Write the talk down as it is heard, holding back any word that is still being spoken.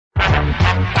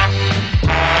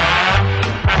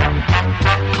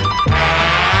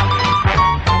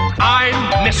I'm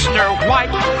Mr.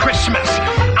 White Christmas.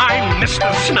 I'm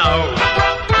Mr. Snow.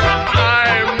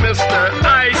 I'm Mr.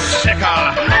 Icicle.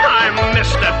 I'm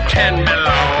Mr. Ten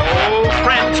Below.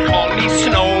 Friends call me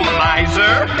Snow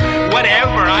Miser.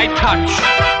 Whatever I touch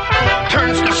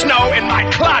turns to snow in my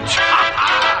clutch.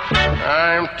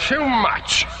 I'm too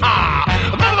much.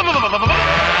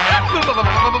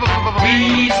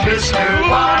 He's Mr.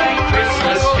 White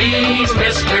Christmas. He's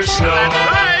Mr. Snow. That's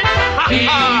right.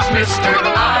 He's Mr.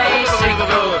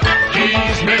 Icicle.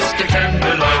 He's Mr. Ten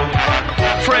Below.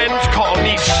 Friends call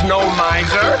me Snow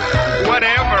Miser.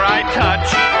 Whatever I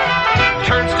touch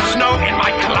turns to snow in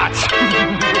my clutch.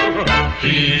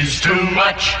 He's too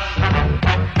much.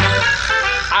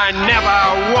 I never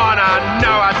wanna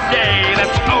know a day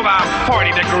that's over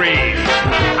 40 degrees.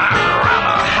 I'd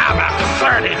rather have a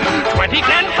 30, 20,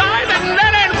 10, 5, and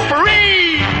let it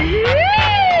free.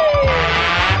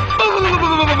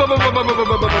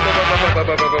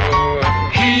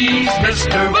 He's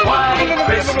Mr. White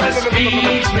Christmas.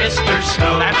 He's Mr.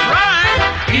 Snow. That's right.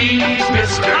 He's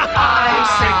Mr.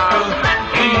 Icicle.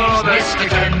 He's Mr.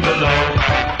 Ten Below.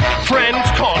 Friends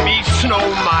call me Snow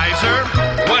Miser.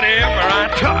 Whatever I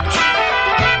touch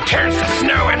turns to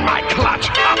snow in my clutch.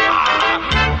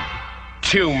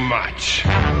 Too much.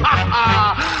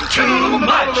 Too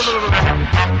much.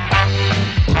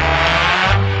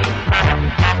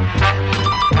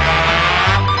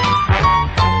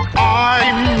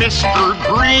 I'm Mr.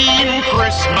 Green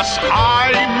Christmas.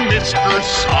 I'm Mr.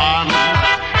 Sun.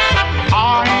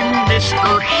 I'm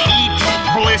Mr. Heat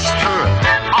Blister.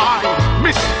 I'm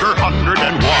Mr.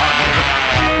 101.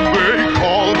 They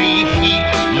call me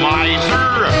Heat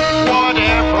Miser.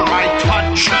 Whatever I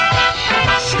touch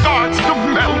starts to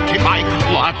melt in my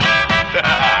clutch.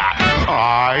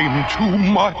 I'm too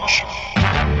much.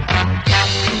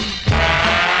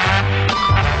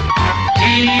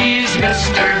 He's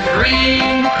Mr.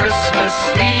 Green Christmas.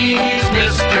 He's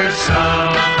Mr.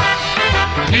 Sun.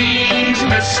 He's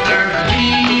Mr.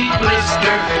 Heat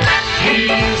Blister.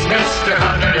 He's Mr.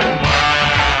 101.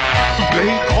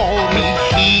 They call me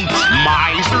Heat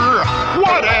Miser.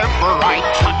 Whatever I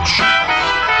touch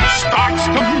starts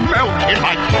to melt in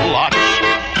my clutch.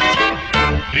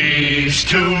 He's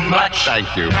too much. Thank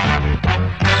you.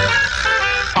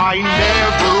 I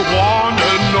never want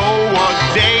to know a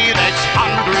day that's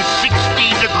under 60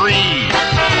 degrees.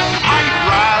 I'd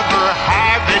rather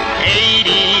have it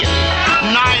 80,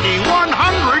 90,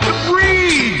 100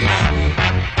 degrees.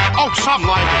 Oh, some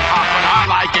like it hot, but I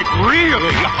like it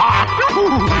really hot.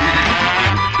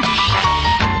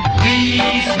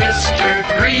 He's Mr.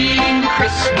 Green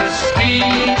Christmas.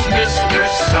 He's Mr.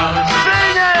 Sun.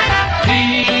 Sing it!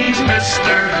 He's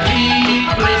Mr. Heat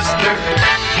Blister.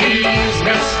 He's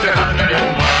Mr. 101.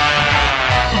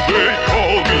 They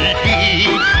call me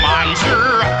Heat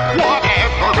Miser.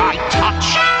 Whatever I touch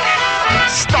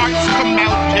starts to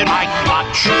melt in my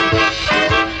clutch.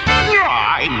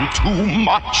 I'm too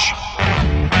much.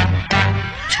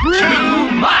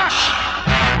 Too much.